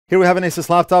Here we have an ASUS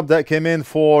laptop that came in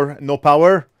for no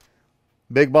power.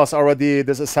 Big Boss already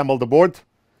disassembled the board.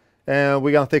 And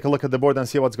we're going to take a look at the board and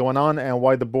see what's going on and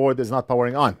why the board is not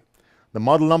powering on. The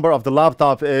model number of the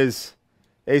laptop is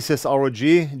ASUS ROG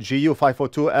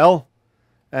GU502L.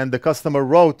 And the customer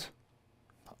wrote,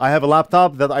 I have a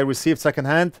laptop that I received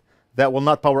secondhand that will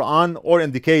not power on or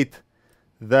indicate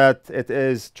that it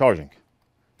is charging.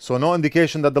 So no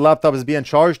indication that the laptop is being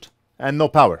charged and no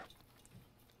power.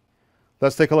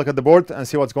 Let's take a look at the board and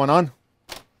see what's going on.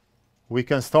 We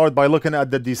can start by looking at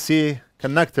the DC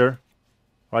connector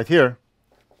right here.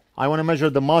 I want to measure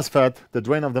the MOSFET, the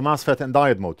drain of the MOSFET in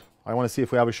diode mode. I want to see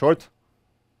if we have a short.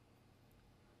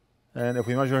 And if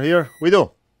we measure here, we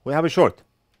do. We have a short.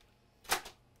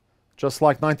 Just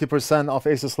like 90% of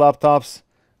ASUS laptops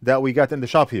that we get in the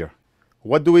shop here.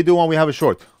 What do we do when we have a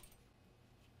short?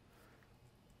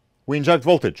 We inject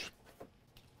voltage.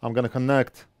 I'm going to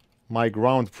connect my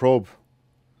ground probe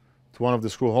to one of the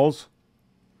screw holes.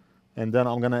 And then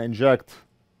I'm going to inject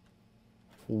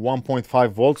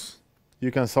 1.5 volts.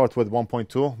 You can start with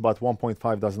 1.2, but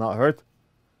 1.5 does not hurt.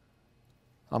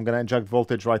 I'm going to inject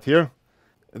voltage right here.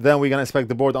 Then we're going to inspect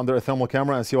the board under a thermal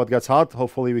camera and see what gets hot.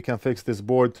 Hopefully we can fix this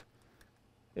board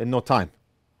in no time.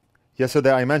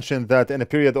 Yesterday I mentioned that in a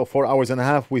period of 4.5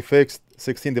 hours, we fixed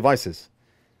 16 devices.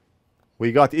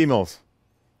 We got emails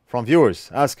from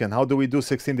viewers asking, how do we do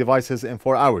 16 devices in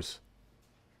 4 hours?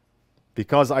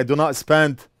 Because I do not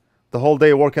spend the whole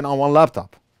day working on one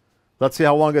laptop. Let's see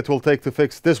how long it will take to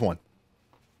fix this one.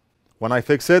 When I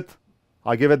fix it,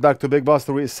 I give it back to Big Boss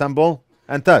to reassemble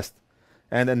and test.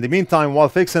 And in the meantime, while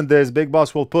fixing this, Big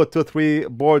Boss will put 2-3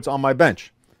 boards on my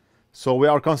bench. So we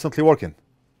are constantly working.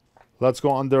 Let's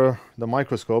go under the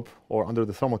microscope, or under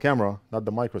the thermal camera, not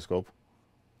the microscope.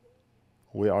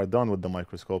 We are done with the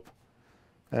microscope.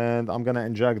 And I'm going to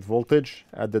inject voltage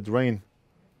at the drain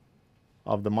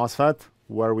of the MOSFET,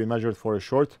 where we measured for a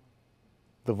short.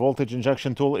 The voltage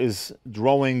injection tool is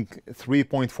drawing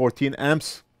 3.14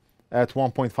 amps at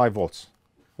 1.5 volts.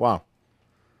 Wow.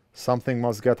 Something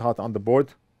must get hot on the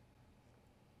board,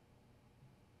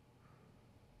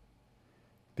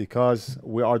 because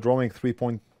we are drawing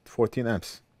 3.14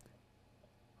 amps.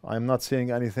 I'm not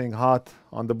seeing anything hot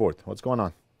on the board. What's going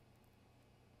on?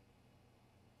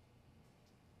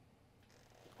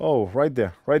 Oh, right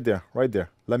there, right there, right there.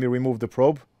 Let me remove the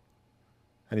probe.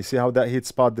 And you see how that heat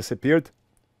spot disappeared?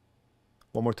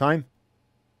 One more time.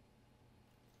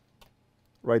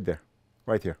 Right there,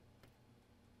 right here.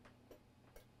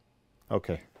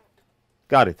 Okay,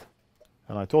 got it.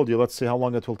 And I told you, let's see how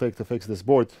long it will take to fix this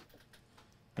board.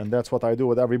 And that's what I do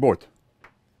with every board.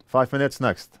 5 minutes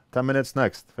next, 10 minutes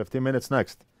next, 15 minutes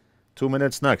next, 2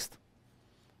 minutes next.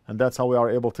 And that's how we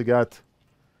are able to get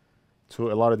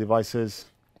to a lot of devices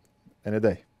in a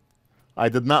day. I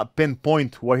did not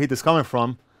pinpoint where heat is coming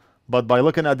from, but by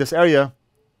looking at this area,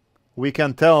 we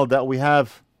can tell that we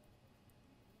have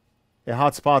a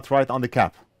hot spot right on the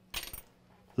cap.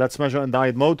 Let's measure in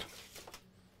diode mode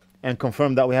and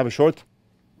confirm that we have a short.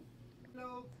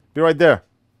 Hello. Be right there.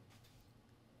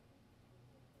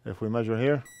 If we measure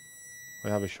here, we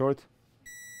have a short.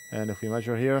 And if we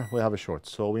measure here, we have a short.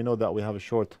 So we know that we have a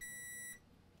short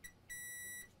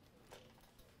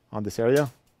on this area.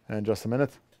 In just a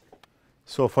minute.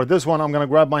 So for this one, I'm going to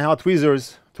grab my hot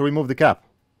tweezers to remove the cap.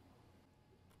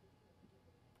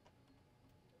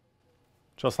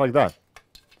 Just like that.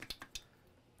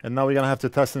 And now we're going to have to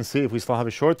test and see if we still have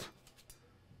a short.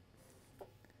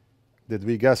 Did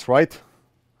we guess right?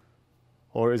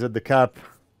 Or is it the cap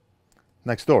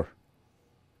next door?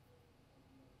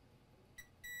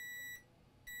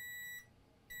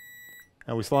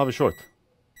 And we still have a short.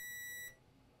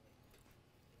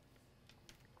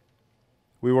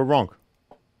 We were wrong.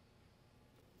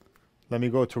 Let me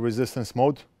go to resistance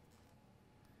mode.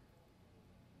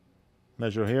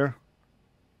 Measure here.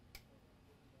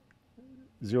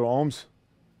 0 ohms.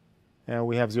 And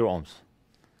we have 0 ohms.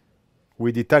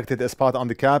 We detected a spot on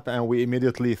the cap and we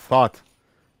immediately thought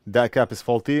that cap is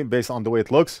faulty based on the way it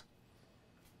looks.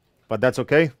 But that's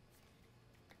okay.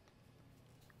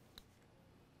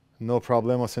 No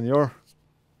problemo, senor.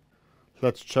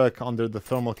 Let's check under the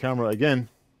thermal camera again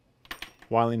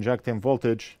while injecting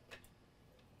voltage.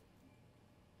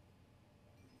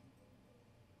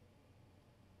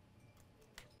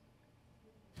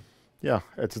 Yeah,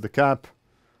 it's the cap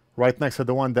right next to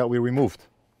the one that we removed.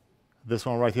 This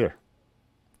one right here.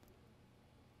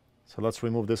 So let's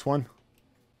remove this one.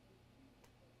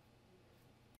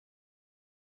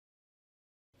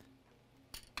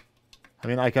 I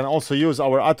mean, I can also use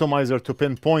our atomizer to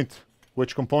pinpoint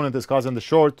which component is causing the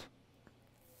short,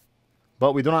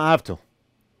 but we do not have to.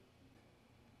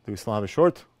 Do we still have a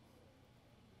short?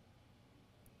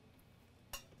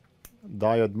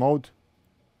 diode mode,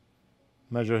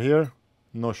 measure here,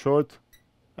 no short,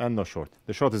 and no short.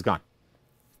 The short is gone.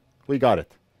 We got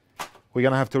it. We're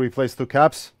gonna have to replace 2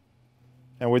 caps,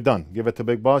 and we're done. Give it to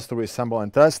Big Boss to reassemble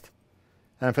and test,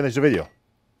 and finish the video.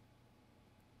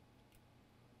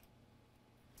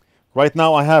 Right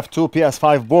now I have 2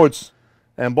 PS5 boards,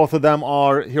 and both of them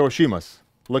are Hiroshimas.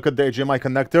 Look at the HDMI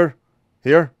connector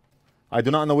here. I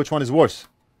do not know which one is worse,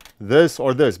 this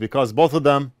or this, because both of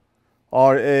them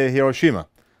are a Hiroshima.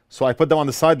 So I put them on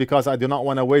the side because I do not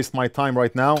want to waste my time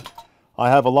right now. I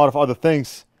have a lot of other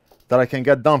things that I can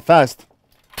get done fast,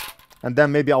 and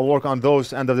then maybe I'll work on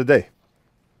those end of the day.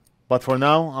 But for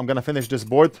now, I'm gonna finish this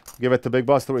board, give it to Big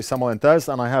Boss to reassemble and test,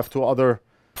 and I have 2 other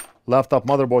laptop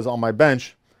motherboards on my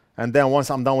bench. And then once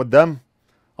I'm done with them,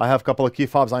 I have a couple of key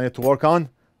fobs I need to work on.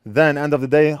 Then end of the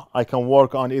day, I can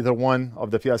work on either one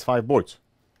of the PS5 boards.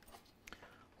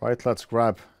 Right, let's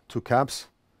grab 2 caps.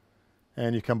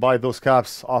 And you can buy those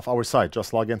caps off our site.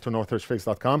 Just log into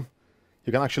NorthridgeFix.com.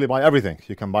 You can actually buy everything.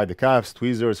 You can buy the caps,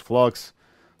 tweezers, flux,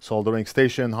 soldering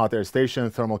station, hot air station,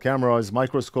 thermal cameras,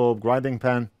 microscope, grinding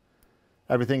pen.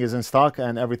 Everything is in stock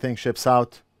and everything ships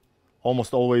out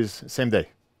almost always same day.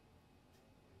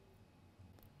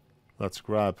 Let's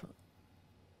grab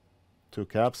 2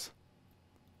 caps.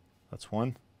 That's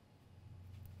 1.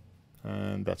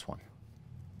 And that's 1.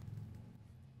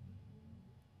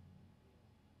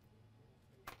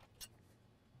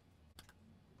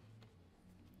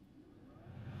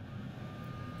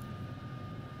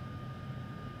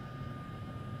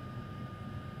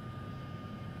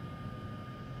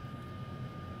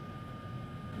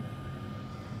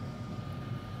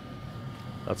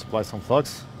 Let's apply some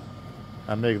flux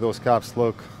and make those caps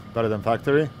look better than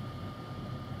factory,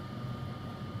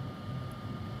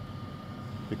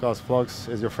 because flux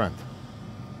is your friend.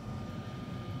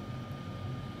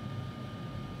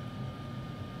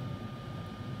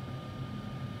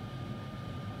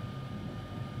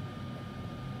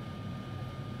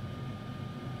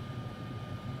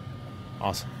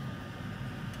 Awesome.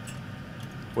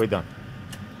 We're done.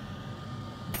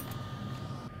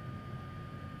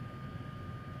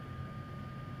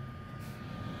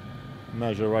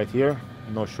 Measure right here,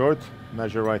 no short.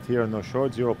 Measure right here, no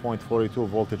short, 0.42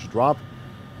 voltage drop.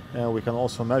 And we can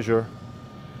also measure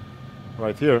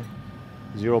right here,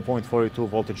 0.42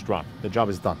 voltage drop. The job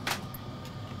is done.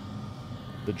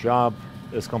 The job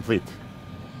is complete.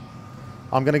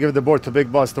 I'm gonna give the board to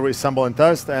Big Boss to reassemble and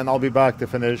test, and I'll be back to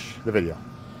finish the video.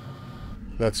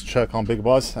 Let's check on Big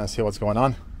Boss and see what's going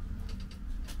on.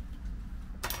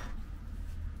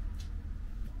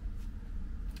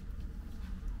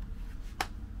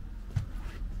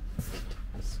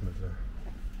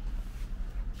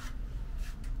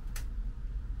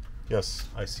 Yes,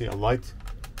 I see a light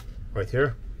right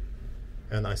here,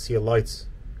 and I see lights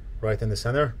right in the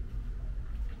center,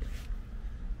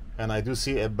 and I do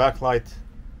see a backlight,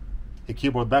 a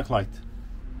keyboard backlight,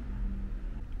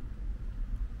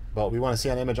 but we want to see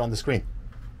an image on the screen.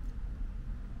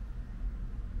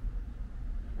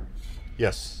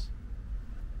 Yes,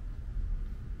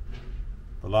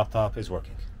 the laptop is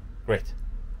working. Great.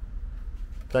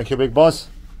 Thank you, Big Boss.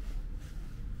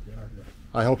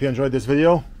 I hope you enjoyed this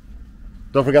video.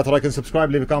 Don't forget to like and subscribe,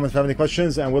 leave a comment if you have any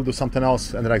questions, and we'll do something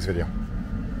else in the next video.